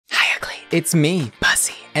it's me,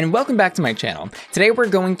 Bussy, and welcome back to my channel. Today we're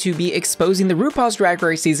going to be exposing the RuPaul's Drag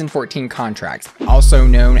Race Season 14 contract, also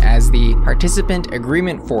known as the Participant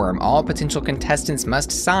Agreement Form all potential contestants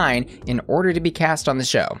must sign in order to be cast on the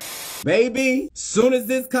show. Baby, soon as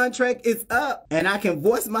this contract is up and I can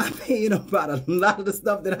voice my opinion about a lot of the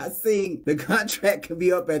stuff that I seen, the contract can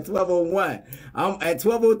be up at 12:01. At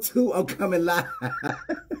 12:02, I'm coming live.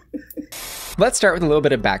 Let's start with a little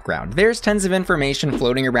bit of background. There's tons of information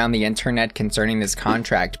floating around the internet concerning this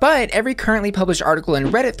contract, but every currently published article and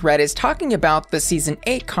Reddit thread is talking about the Season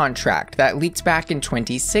 8 contract that leaked back in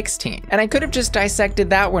 2016. And I could have just dissected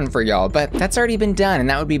that one for y'all, but that's already been done and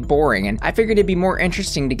that would be boring, and I figured it'd be more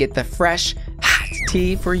interesting to get the fresh, hot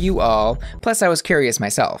tea for you all. Plus, I was curious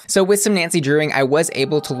myself. So with some Nancy Drewing, I was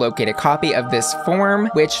able to locate a copy of this form,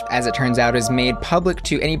 which, as it turns out, is made public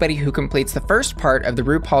to anybody who completes the first part of the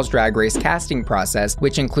RuPaul's Drag Race casting process,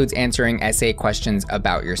 which includes answering essay questions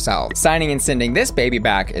about yourself. Signing and sending this baby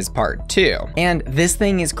back is part 2. And this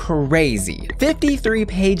thing is crazy. 53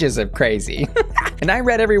 pages of crazy. And I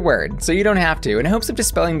read every word, so you don't have to, in hopes of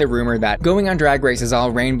dispelling the rumor that going on Drag Race is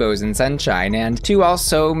all rainbows and sunshine, and to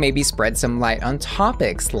also maybe spread some light on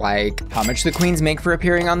topics like how much the queens make for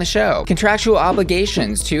appearing on the show, contractual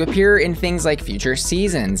obligations to appear in things like future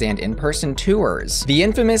seasons and in-person tours, the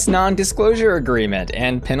infamous non-disclosure agreement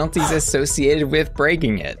and penalties associated with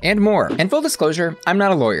breaking it, and more. And full disclosure, I'm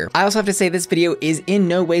not a lawyer. I also have to say this video is in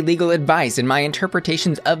no way legal advice, and my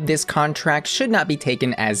interpretations of this contract should not be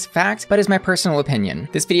taken as fact, but as my personal opinion.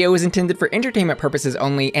 This video is intended for entertainment purposes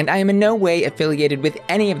only, and I am in no way affiliated with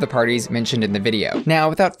any of the parties mentioned in the video. Now,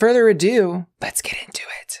 without further ado, let's get into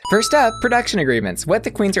it. First up, production agreements, what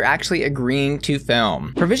the queens are actually agreeing to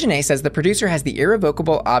film. Provision A says the producer has the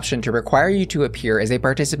irrevocable option to require you to appear as a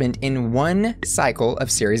participant in one cycle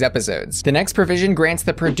of series episodes. The next provision grants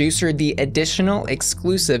the producer the additional,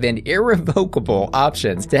 exclusive, and irrevocable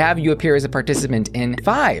options to have you appear as a participant in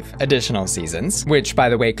 5 additional seasons, which, by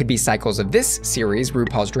the way, could be cycles of this series,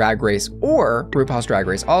 RuPaul's Drag Race or RuPaul's Drag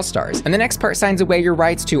Race All-Stars. And the next part signs away your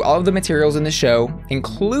rights to all of the materials in the show,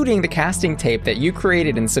 including the casting tape that you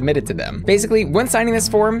created and submitted to them. Basically, when signing this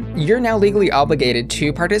form, you're now legally obligated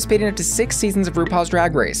to participate in up to 6 seasons of RuPaul's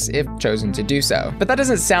Drag Race, if chosen to do so. But that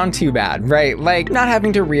doesn't sound too bad, right? Like, not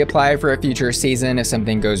having to reapply for a future season if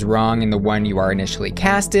something goes wrong in the one you are initially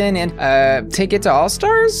cast in, and ticket to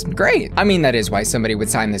All-Stars? Great. I mean, that is why somebody would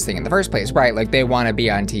sign this thing in the first place, right? Like, they want to be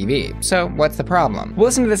on TV. So what's the problem? Well,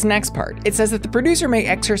 listen to this next part. It says that the producer may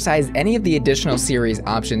exercise any of the additional series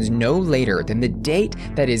options no later than the date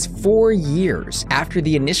that is 4 years after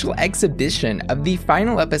the initial exhibition of the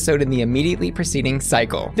final episode in the immediately preceding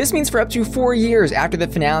cycle. This means for up to 4 years after the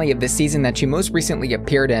finale of the season that you most recently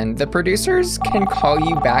appeared in, the producers can call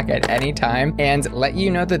you back at any time and let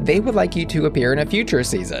you know that they would like you to appear in a future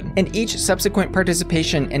season. And each subsequent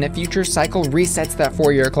participation in a future cycle resets that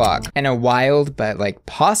 4-year clock. And a wild but like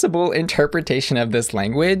possible interpretation of this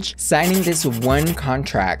language, signing this one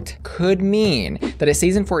contract could mean that a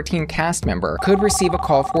season 14 cast member could receive a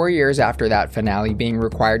call 4 years after that finale, being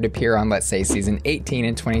required to appear on, let's say, season 18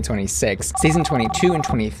 in 2026, season 22 in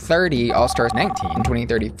 2030, All-Stars 19 in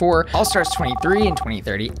 2034, All-Stars 23 in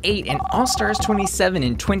 2038, and All-Stars 27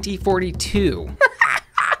 in 2042.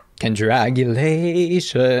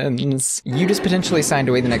 Congratulations. You just potentially signed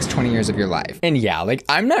away the next 20 years of your life. And yeah, like,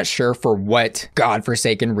 I'm not sure for what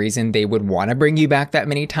godforsaken reason they would want to bring you back that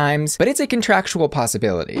many times, but it's a contractual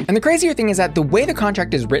possibility. And the crazier thing is that the way the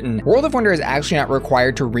contract is written, World of Wonder is actually not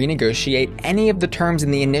required to renegotiate any of the terms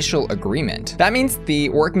in the initial agreement. That means the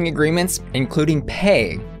working agreements, including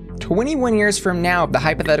pay, 21 years from now, the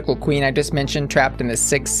hypothetical queen I just mentioned trapped in the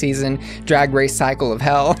 6th season Drag Race cycle of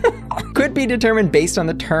hell could be determined based on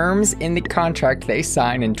the terms in the contract they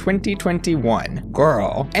sign in 2021.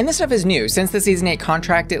 Girl. And this stuff is new. Since the season 8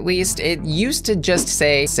 contract, at least, it used to just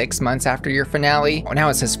say 6 months after your finale. Now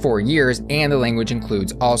it says 4 years, and the language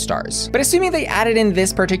includes All-Stars. But assuming they added in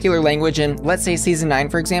this particular language in, let's say, season 9,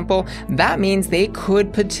 for example, that means they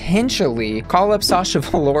could potentially call up Sasha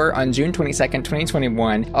Velour on June 22nd,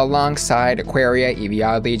 2021, alongside Aquaria, Evie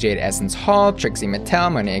Oddly, Jade Essence Hall, Trixie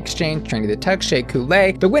Mattel, Monet Exchange, Trinity the Tuck, Shea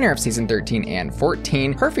Coulee, the winner of season 13 and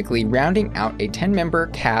 14, perfectly rounding out a 10-member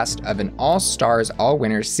cast of an all-stars,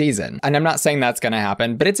 all-winners season. And I'm not saying that's gonna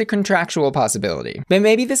happen, but it's a contractual possibility. But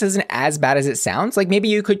maybe this isn't as bad as it sounds. Like, maybe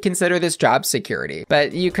you could consider this job security,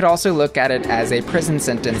 but you could also look at it as a prison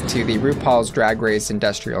sentence to the RuPaul's Drag Race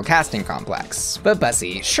industrial casting complex. But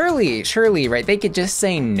Bussy, surely, right, they could just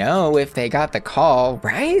say no if they got the call,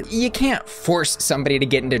 right? but you can't force somebody to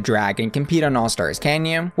get into drag and compete on All Stars, can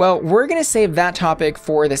you? Well, we're gonna save that topic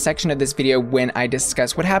for the section of this video when I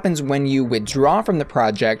discuss what happens when you withdraw from the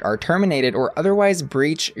project, are terminated, or otherwise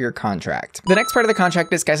breach your contract. The next part of the contract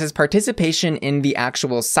discusses participation in the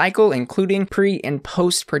actual cycle, including pre and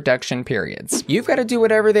post-production periods. You've got to do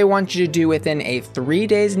whatever they want you to do within a 3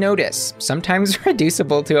 days notice, sometimes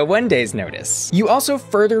reducible to a 1 day's notice. You also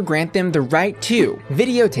further grant them the right to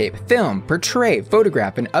videotape, film, portray,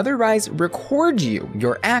 photograph, and otherwise record you,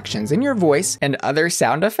 your actions, and your voice, and other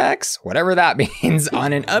sound effects, whatever that means,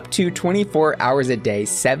 on an up to 24 hours a day,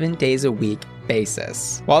 7 days a week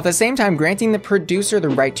basis, while at the same time granting the producer the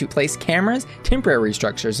right to place cameras, temporary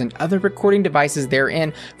structures, and other recording devices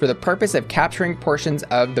therein for the purpose of capturing portions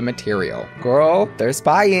of the material. Girl, they're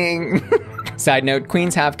spying. Side note,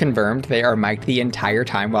 queens have confirmed they are mic'd the entire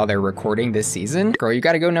time while they're recording this season. Girl, you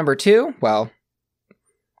gotta go number 2? Well,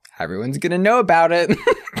 everyone's gonna know about it.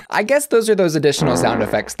 I guess those are those additional sound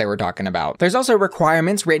effects they were talking about. There's also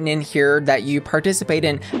requirements written in here that you participate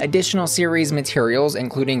in additional series materials,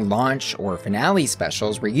 including launch or finale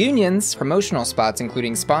specials, reunions, promotional spots,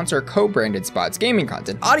 including sponsor co-branded spots, gaming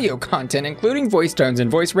content, audio content, including voice tones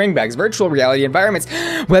and voice ringbags, virtual reality environments,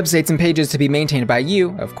 websites and pages to be maintained by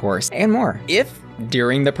you, of course, and more. If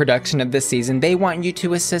during the production of this season, they want you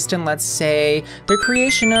to assist in, let's say, the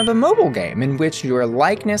creation of a mobile game in which your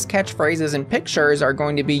likeness, catchphrases, and pictures are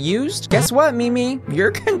going to be used, guess what, Mimi?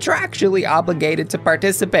 You're contractually obligated to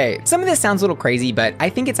participate. Some of this sounds a little crazy, but I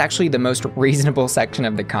think it's actually the most reasonable section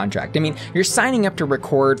of the contract. I mean, you're signing up to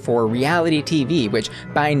record for reality TV, which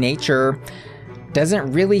by nature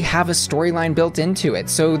doesn't really have a storyline built into it,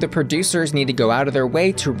 so the producers need to go out of their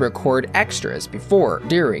way to record extras before,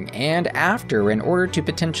 during, and after in order to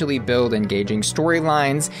potentially build engaging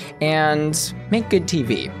storylines and make good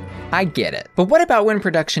TV. I get it. But what about when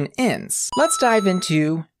production ends? Let's dive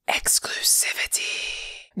into exclusivity.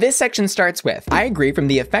 This section starts with, I agree from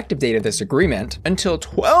the effective date of this agreement until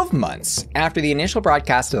 12 months after the initial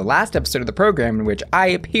broadcast of the last episode of the program in which I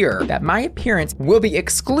appear, that my appearance will be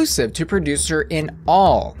exclusive to producer in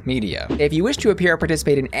all media. If you wish to appear or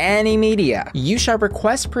participate in any media, you shall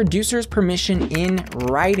request producer's permission in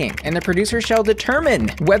writing, and the producer shall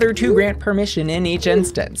determine whether to grant permission in each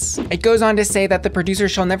instance. It goes on to say that the producer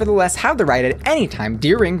shall nevertheless have the right at any time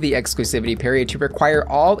during the exclusivity period to require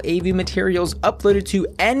all AV materials uploaded to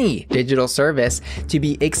any digital service to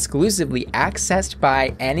be exclusively accessed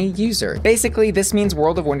by any user. Basically, this means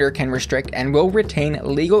World of Wonder can restrict and will retain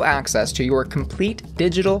legal access to your complete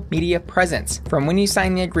digital media presence from when you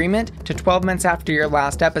sign the agreement to 12 months after your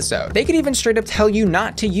last episode. They could even straight up tell you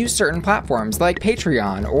not to use certain platforms like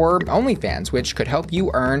Patreon or OnlyFans, which could help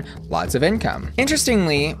you earn lots of income.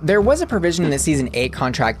 Interestingly, there was a provision in the Season 8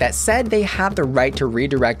 contract that said they have the right to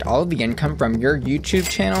redirect all of the income from your YouTube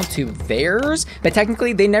channel to theirs, but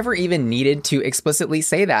technically they never even needed to explicitly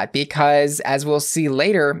say that because, as we'll see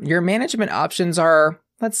later, your management options are,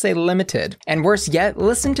 let's say, limited. And worse yet,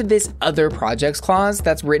 listen to this other projects clause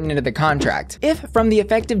that's written into the contract. If from the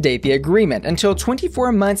effective date the agreement until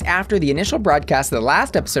 24 months after the initial broadcast of the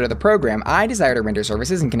last episode of the program, I desire to render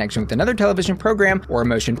services in connection with another television program or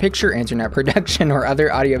motion picture, internet production, or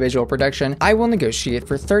other audiovisual production, I will negotiate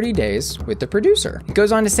for 30 days with the producer. It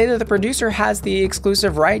goes on to say that the producer has the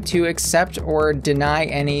exclusive right to accept or deny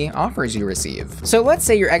any offers you receive. So let's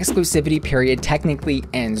say your exclusivity period technically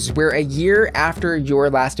ends. We're a year after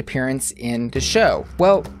your last appearance in the show.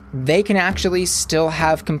 Well, they can actually still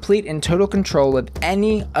have complete and total control of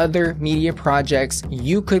any other media projects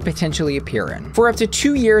you could potentially appear in for up to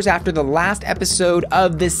 2 years after the last episode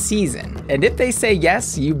of the season. And if they say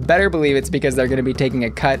yes, you better believe it's because they're going to be taking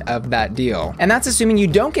a cut of that deal. And that's assuming you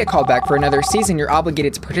don't get called back for another season you're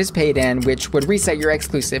obligated to participate in, which would reset your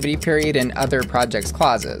exclusivity period and other projects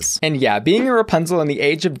clauses. And yeah, being a Rapunzel in the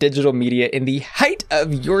age of digital media in the height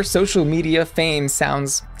of your social media fame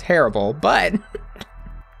sounds terrible, but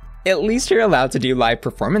at least you're allowed to do live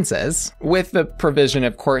performances, with the provision,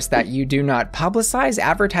 of course, that you do not publicize,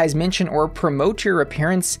 advertise, mention, or promote your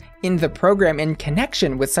appearance in the program in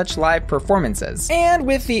connection with such live performances. And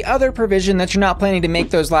with the other provision that you're not planning to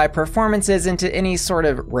make those live performances into any sort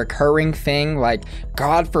of recurring thing, like,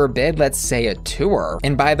 God forbid, let's say a tour.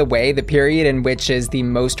 And by the way, the period in which is the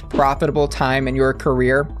most profitable time in your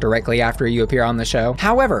career, directly after you appear on the show.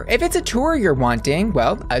 However, if it's a tour you're wanting,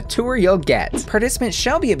 well, a tour you'll get. Participants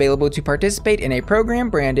shall be available to participate in a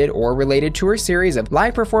program branded or related tour series of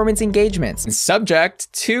live performance engagements.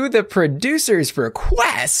 Subject to the producer's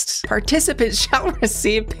request, participants shall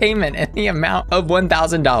receive payment in the amount of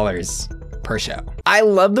 $1,000 per show. I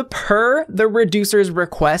love the per the producer's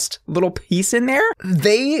request little piece in there.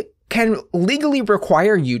 They can legally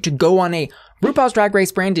require you to go on a RuPaul's Drag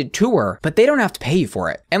Race branded tour, but they don't have to pay you for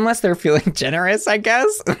it. Unless they're feeling generous, I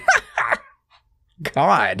guess.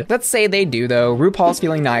 God. Let's say they do though. RuPaul's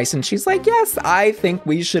feeling nice and she's like, yes, I think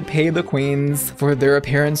we should pay the queens for their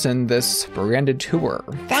appearance in this branded tour.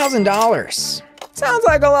 $1,000. Sounds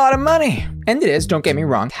like a lot of money. And it is, don't get me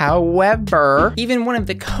wrong. However, even one of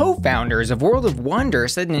the co-founders of World of Wonder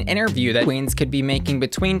said in an interview that queens could be making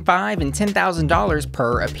between $5,000 and $10,000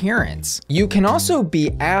 per appearance. You can also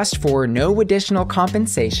be asked for no additional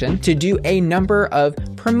compensation to do a number of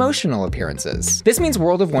promotional appearances. This means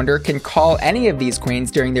World of Wonder can call any of these queens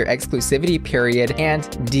during their exclusivity period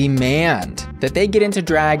and demand that they get into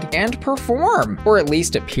drag and perform, or at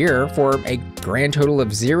least appear, for a grand total of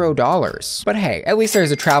 $0. But hey, at least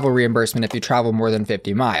there's a travel reimbursement if you travel more than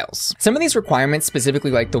 50 miles. Some of these requirements,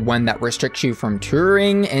 specifically like the one that restricts you from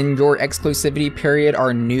touring in your exclusivity period,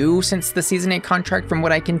 are new since the season 8 contract from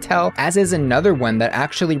what I can tell, as is another one that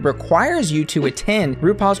actually requires you to attend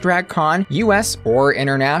RuPaul's Drag Con US or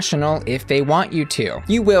international if they want you to.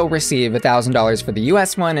 You will receive $1,000 for the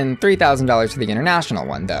US one and $3,000 for the international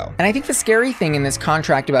one though. And I think the scary thing in this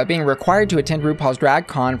contract about being required to attend RuPaul's Drag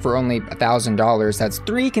Con for only $1,000, that's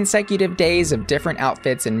 3 consecutive days of different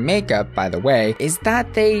outfits and makeup, by the way, is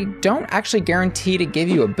that they don't actually guarantee to give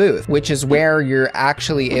you a booth, which is where you're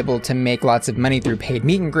actually able to make lots of money through paid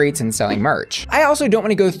meet and greets and selling merch. I also don't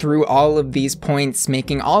want to go through all of these points,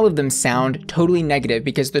 making all of them sound totally negative,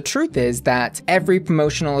 because the truth is that every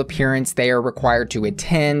promotional appearance they are required to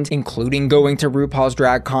attend, including going to RuPaul's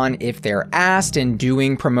Drag Con if they're asked, and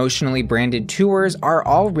doing promotionally branded tours, are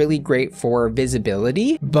all really great for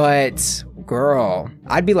visibility, but girl,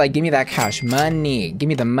 I'd be like, give me that cash money, give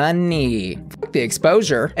me the money. Fuck the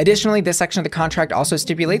exposure. Additionally, this section of the contract also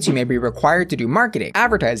stipulates you may be required to do marketing,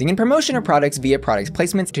 advertising, and promotion of products via products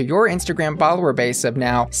placements to your Instagram follower base of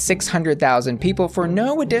now 600,000 people for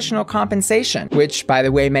no additional compensation, which, by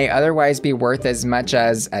the way, may otherwise be worth as much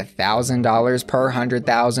as $1,000 per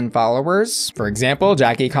 100,000 followers. For example,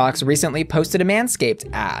 Jackie Cox recently posted a Manscaped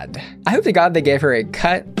ad. I hope to God they gave her a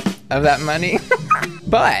cut of that money.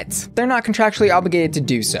 But they're not contractually obligated to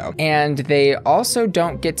do so. And they also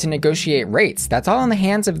don't get to negotiate rates. That's all in the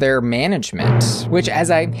hands of their management, which,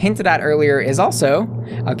 as I hinted at earlier, is also,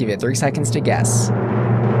 I'll give you 3 seconds to guess,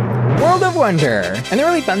 World of Wonder. And the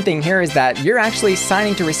really fun thing here is that you're actually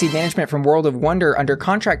signing to receive management from World of Wonder under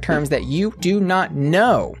contract terms that you do not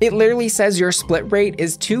know. It literally says your split rate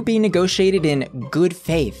is to be negotiated in good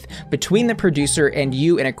faith between the producer and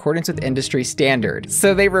you in accordance with industry standard.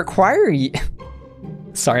 So they require you...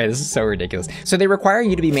 Sorry, this is so ridiculous. So they require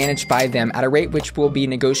you to be managed by them at a rate which will be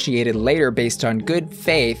negotiated later based on good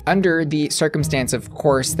faith, under the circumstance, of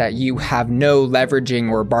course, that you have no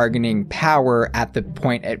leveraging or bargaining power at the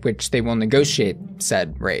point at which they will negotiate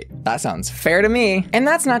said rate. That sounds fair to me. And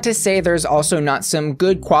that's not to say there's also not some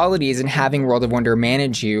good qualities in having World of Wonder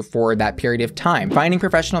manage you for that period of time. Finding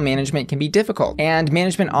professional management can be difficult, and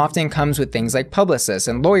management often comes with things like publicists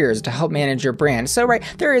and lawyers to help manage your brand. So right,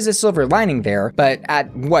 there is a silver lining there, but at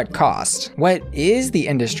what cost? What is the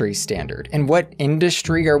industry standard? And what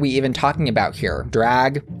industry are we even talking about here?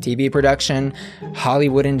 Drag, TV production,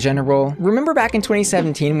 Hollywood in general? Remember back in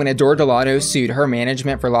 2017 when Adore Delano sued her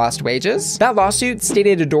management for lost wages? That lawsuit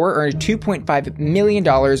stated Adore earned $2.5 million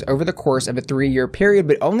over the course of a 3-year period,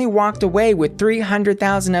 but only walked away with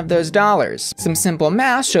 $300,000 of those dollars. Some simple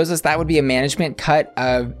math shows us that would be a management cut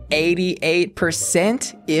of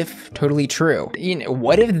 88%, if totally true. You know,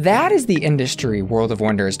 what if that is the industry World of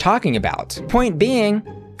Wonder is talking about? Point being,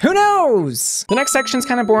 who knows? The next section's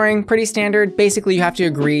kind of boring, pretty standard. Basically, you have to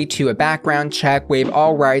agree to a background check, waive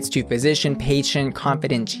all rights to physician-patient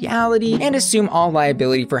confidentiality, and assume all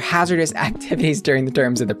liability for hazardous activities during the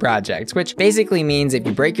terms of the project, which basically means if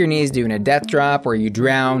you break your knees doing a death drop or you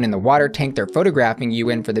drown in the water tank they're photographing you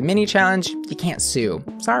in for the mini challenge, you can't sue.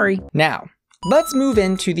 Sorry. Now, let's move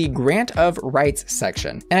into the grant of rights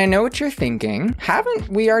section. And I know what you're thinking, haven't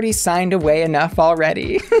we already signed away enough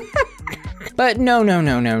already? But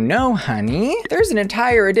no, honey. There's an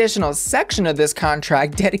entire additional section of this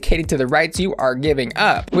contract dedicated to the rights you are giving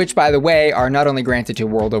up, which, by the way, are not only granted to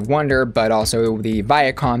World of Wonder, but also the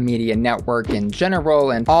Viacom Media Network in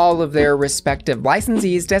general and all of their respective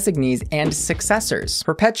licensees, designees, and successors,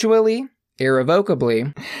 perpetually,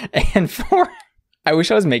 irrevocably, and for... I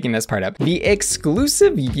wish I was making this part up. The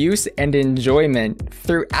exclusive use and enjoyment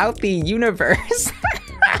throughout the universe.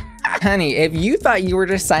 Honey, if you thought you were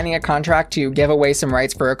just signing a contract to give away some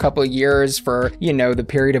rights for a couple years for, you know, the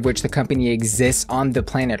period of which the company exists on the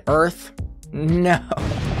planet Earth, no.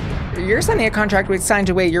 you're signing a contract which signs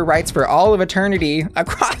away your rights for all of eternity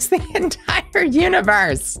across the entire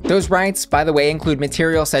universe. Those rights, by the way, include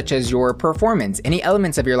material such as your performance, any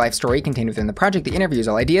elements of your life story contained within the project, the interviews,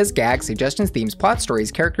 all ideas, gags, suggestions, themes, plot,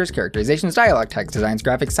 stories, characters, characterizations, dialogue, text, designs,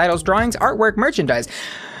 graphics, titles, drawings, artwork, merchandise,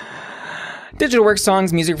 digital works,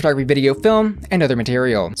 songs, music, photography, video, film, and other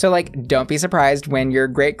material. So like, don't be surprised when your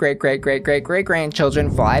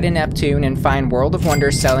great-great-great-great-great-great-grandchildren fly to Neptune and find World of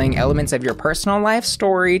Wonder selling elements of your personal life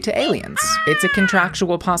story to aliens. It's a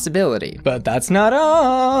contractual possibility. But that's not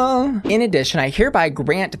all. In addition, I hereby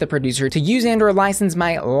grant the producer to use and/or license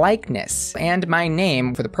my likeness and my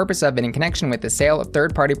name for the purpose of and in connection with the sale of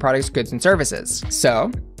third-party products, goods, and services.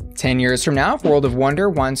 So, 10 years from now, if World of Wonder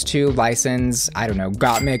wants to license, I don't know,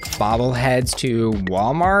 Gottmik bobbleheads to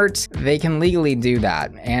Walmart, they can legally do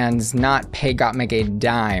that and not pay Gottmik a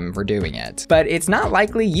dime for doing it. But it's not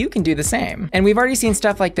likely you can do the same. And we've already seen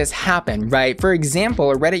stuff like this happen, right? For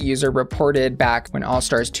example, a Reddit user reported back when All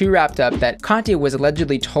Stars 2 wrapped up that Katya was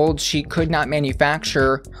allegedly told she could not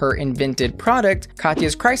manufacture her invented product,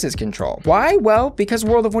 Katya's Crisis Control. Why? Well, because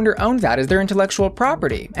World of Wonder owned that as their intellectual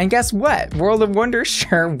property. And guess what? World of Wonder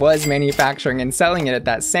sure was manufacturing and selling it at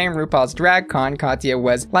that same RuPaul's Drag Con Katya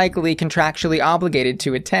was likely contractually obligated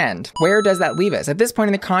to attend. Where does that leave us? At this point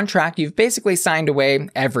in the contract, you've basically signed away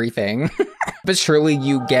everything. But surely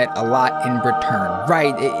you get a lot in return,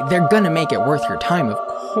 right? They're gonna make it worth your time, of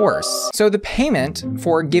course. So the payment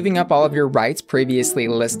for giving up all of your rights previously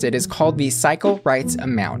listed is called the cycle rights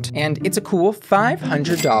amount. And it's a cool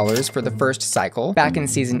 $500 for the first cycle. Back in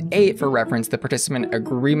season 8, for reference, the participant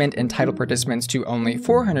agreement entitled participants to only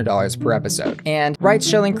 $400 per episode. And rights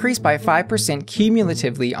shall increase by 5%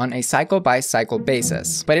 cumulatively on a cycle-by-cycle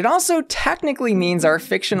basis. But it also technically means our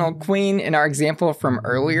fictional queen in our example from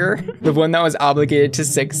earlier, the one that was obligated to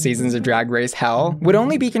 6 seasons of Drag Race Hell, would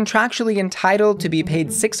only be contractually entitled to be paid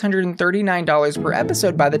 $639 per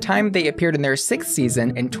episode by the time they appeared in their 6th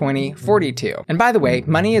season in 2042. And by the way,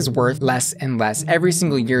 money is worth less and less every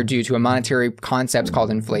single year due to a monetary concept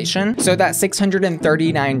called inflation. So that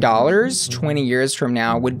 $639 20 years from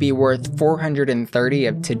now would be worth 430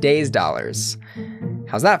 of today's dollars.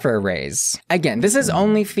 How's that for a raise? Again, this is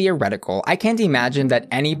only theoretical. I can't imagine that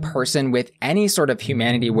any person with any sort of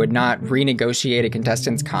humanity would not renegotiate a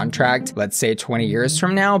contestant's contract, let's say 20 years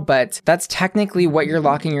from now, but that's technically what you're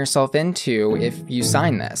locking yourself into if you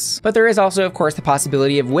sign this. But there is also, of course, the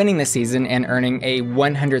possibility of winning the season and earning a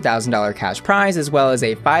 $100,000 cash prize, as well as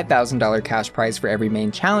a $5,000 cash prize for every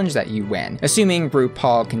main challenge that you win. Assuming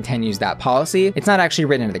RuPaul continues that policy, it's not actually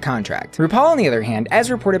written into the contract. RuPaul, on the other hand,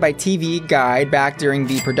 as reported by TV Guide back during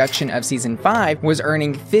the production of season 5, was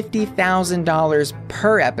earning $50,000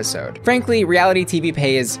 per episode. Frankly, reality TV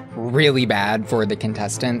pay is really bad for the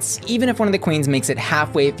contestants. Even if one of the queens makes it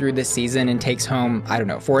halfway through the season and takes home, I don't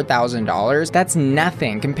know, $4,000, that's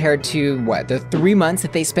nothing compared to what, the 3 months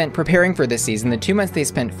that they spent preparing for this season, the 2 months they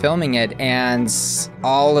spent filming it, and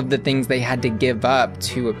all of the things they had to give up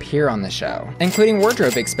to appear on the show, including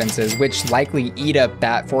wardrobe expenses, which likely eat up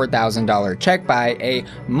that $4,000 check by a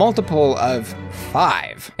multiple of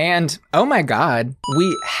 5. And oh my God,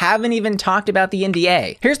 we haven't even talked about the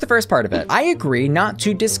NDA. Here's the first part of it. I agree not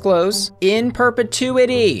to disclose in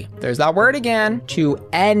perpetuity, there's that word again, to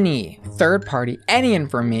any third party, any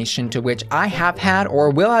information to which I have had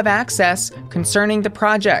or will have access concerning the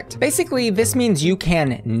project. Basically, this means you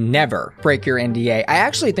can never break your NDA. I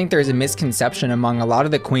actually think there's a misconception among a lot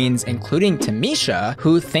of the queens, including Tamisha,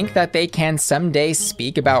 who think that they can someday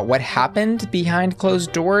speak about what happened behind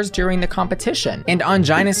closed doors during the competition. And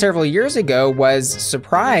Angina several years ago was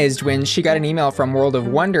surprised when she got an email from World of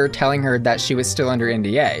Wonder telling her that she was still under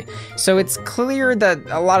NDA. So it's clear that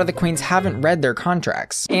a lot of the queens haven't read their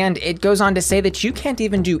contracts. And it goes on to say that you can't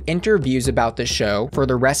even do interviews about the show for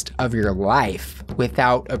the rest of your life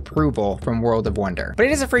without approval from World of Wonder. But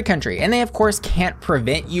it is a free country, and they of course can't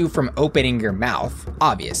prevent you from opening your mouth,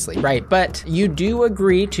 obviously, right? But you do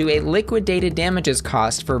agree to a liquidated damages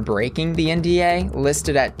cost for breaking the NDA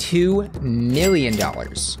listed at $2 million,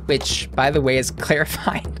 which, by the way, is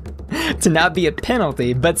clarified to not be a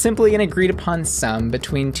penalty, but simply an agreed upon sum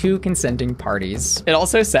between 2 consenting parties. It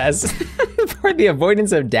also says, for the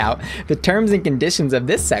avoidance of doubt, the terms and conditions of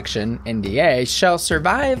this section, NDA, shall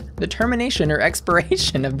survive the termination or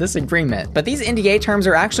expiration of this agreement. But these NDA terms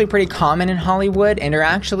are actually pretty common in Hollywood and are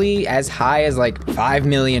actually as high as like $5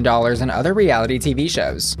 million in other reality TV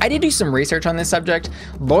shows. I did do some research on this subject.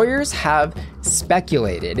 Lawyers have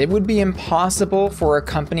speculated it would be impossible for a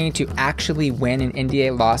company to actually win an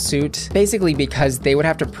NDA lawsuit, basically because they would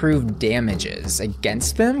have to prove damages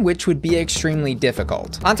against them, which would be extremely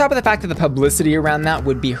difficult. On top of the fact that the publicity around that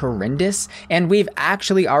would be horrendous, and we've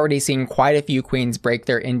actually already seen quite a few queens break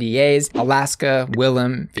their NDAs. Alaska,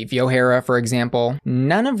 Willem, Fifi O'Hara, for example,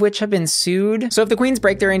 none of which have been sued. So if the queens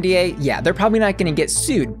break their NDA, yeah, they're probably not gonna get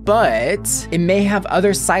sued, but it may have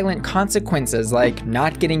other silent consequences, like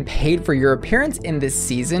not getting paid for your appearance in this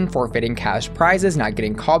season, forfeiting cash prizes, not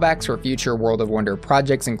getting callbacks for future World of Wonder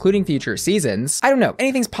projects, including future seasons. I don't know,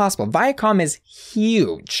 anything's possible. Viacom is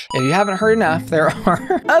huge. If you haven't heard enough, there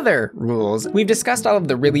are other rules. We've discussed all of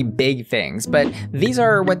the really big things, but these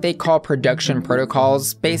are what they call production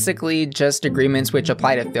protocols, basically just agreements which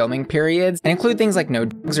apply to filming periods and include things like no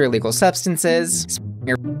drugs or illegal substances,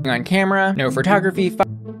 on camera, no photography,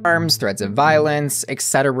 firearms, threats of violence,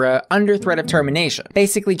 etc., under threat of termination.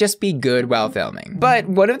 Basically, just be good while filming. But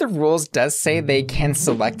one of the rules does say they can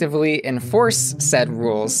selectively enforce said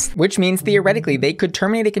rules, which means theoretically they could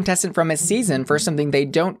terminate a contestant from a season for something they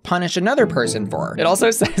don't punish another person for. It also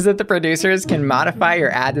says that the producers can modify or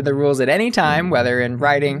add to the rules at any time, whether in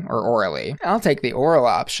writing or orally. I'll take the oral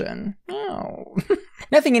option. Oh.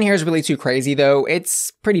 Nothing in here is really too crazy though,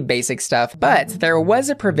 it's pretty basic stuff, but there was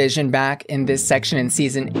a provision back in this section in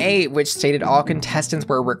season 8 which stated all contestants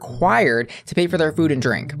were required to pay for their food and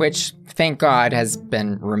drink, which thank God has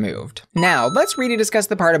been removed. Now, let's really discuss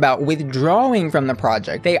the part about withdrawing from the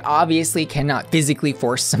project. They obviously cannot physically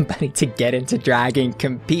force somebody to get into drag and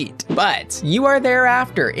compete, but you are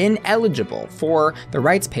thereafter ineligible for the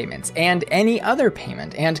rights payments and any other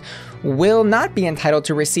payment, and will not be entitled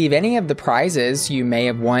to receive any of the prizes you may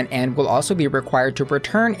have won, and will also be required to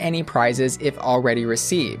return any prizes if already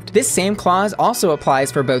received. This same clause also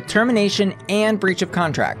applies for both termination and breach of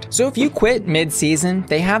contract. So if you quit mid-season,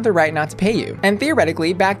 they have the right not to pay you. And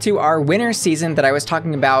theoretically, back to our winner season that I was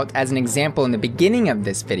talking about as an example in the beginning of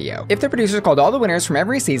this video. If the producers called all the winners from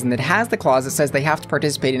every season that has the clause that says they have to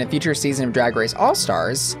participate in a future season of Drag Race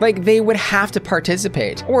All-Stars, like they would have to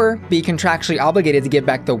participate or be contractually obligated to give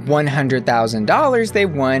back the $100,000 they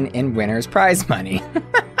won in winner's prize money.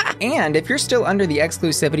 And if you're still under the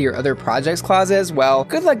exclusivity or other projects clauses, well,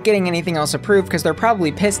 good luck getting anything else approved because they're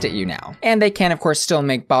probably pissed at you now. And they can, of course, still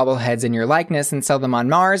make bobbleheads in your likeness and sell them on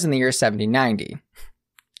Mars in the year 7090.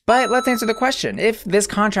 But let's answer the question. If this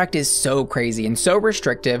contract is so crazy and so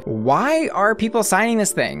restrictive, why are people signing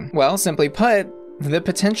this thing? Well, simply put, the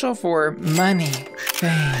potential for money,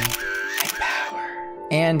 fame,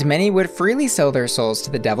 and many would freely sell their souls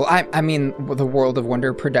to the devil. I mean, the World of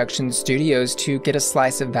Wonder production studios to get a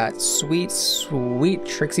slice of that sweet, sweet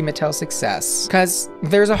Trixie Mattel success. Because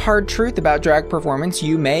there's a hard truth about drag performance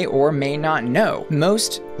you may or may not know.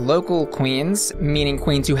 Most local queens, meaning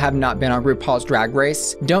queens who have not been on RuPaul's Drag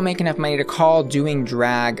Race, don't make enough money to call doing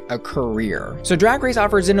drag a career. So Drag Race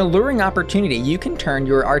offers an alluring opportunity. You can turn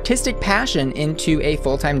your artistic passion into a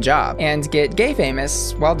full-time job and get gay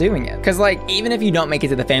famous while doing it. Because like, even if you don't make it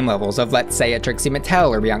to the fame levels of, let's say, a Trixie Mattel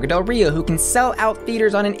or Bianca Del Rio who can sell out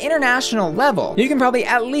theaters on an international level, you can probably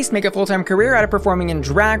at least make a full-time career out of performing in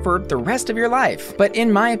drag for the rest of your life. But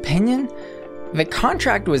in my opinion, the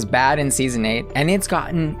contract was bad in season 8 and it's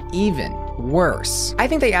gotten even worse. I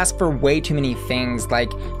think they ask for way too many things, like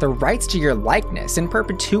the rights to your likeness in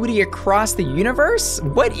perpetuity across the universe.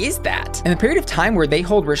 What is that? And the period of time where they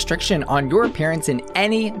hold restriction on your appearance in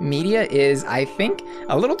any media is, I think,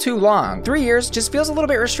 a little too long. 3 years just feels a little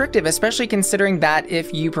bit restrictive, especially considering that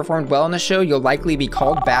if you performed well in the show, you'll likely be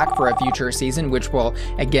called back for a future season, which will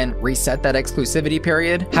again reset that exclusivity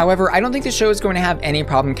period. However, I don't think the show is going to have any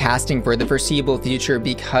problem casting for the foreseeable future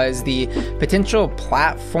because the potential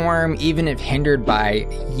platform, even if hindered by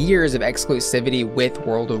years of exclusivity with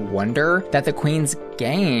World of Wonder, that the queens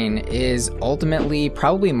gain is ultimately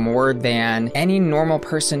probably more than any normal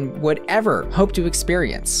person would ever hope to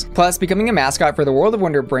experience. Plus, becoming a mascot for the World of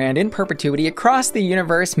Wonder brand in perpetuity across the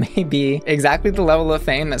universe may be exactly the level of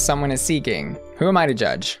fame that someone is seeking. Who am I to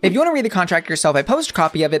judge? If you want to read the contract yourself, I post a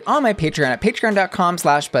copy of it on my Patreon at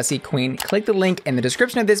patreon.com/BussyQueen. Click the link in the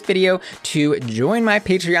description of this video to join my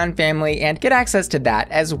Patreon family and get access to that,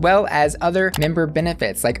 as well as other member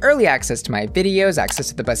benefits like early access to my videos, access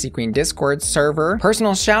to the Bussy Queen Discord server,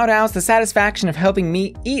 personal shout outs, the satisfaction of helping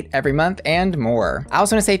me eat every month, and more. I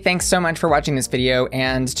also want to say thanks so much for watching this video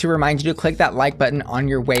and to remind you to click that like button on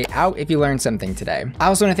your way out if you learned something today. I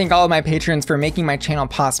also want to thank all of my patrons for making my channel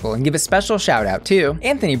possible and give a special shout out to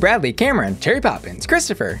Anthony, Bradley, Cameron, Terry Poppins,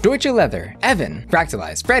 Christopher, Deutsche Leather, Evan,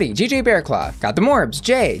 Fractalized, Freddie, GJ Bearclaw, Got the Morbs,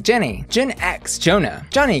 Jay, Jenny, Jen X, Jonah,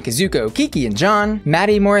 Johnny, Kazuko, Kiki and John,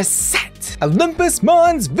 Maddie Morissette, Olympus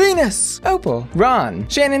Mons, Venus, Opal, Ron,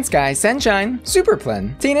 Shannon Sky, Sunshine,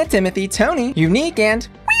 Superplin, Tina, Timothy, Tony, Unique, and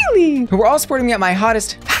Wheelie, who were all supporting me at my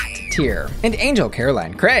hottest Tier, and Angel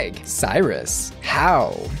Caroline Craig, Cyrus,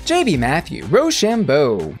 How, JB Matthew,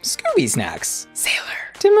 Rochambeau, Scooby Snacks, Sailor,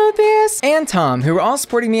 Timotheus, and Tom, who are all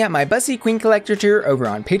supporting me at my Bussy Queen Collector Tour over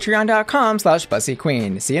on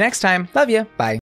patreon.com/BussyQueen. See you next time. Love ya. Bye.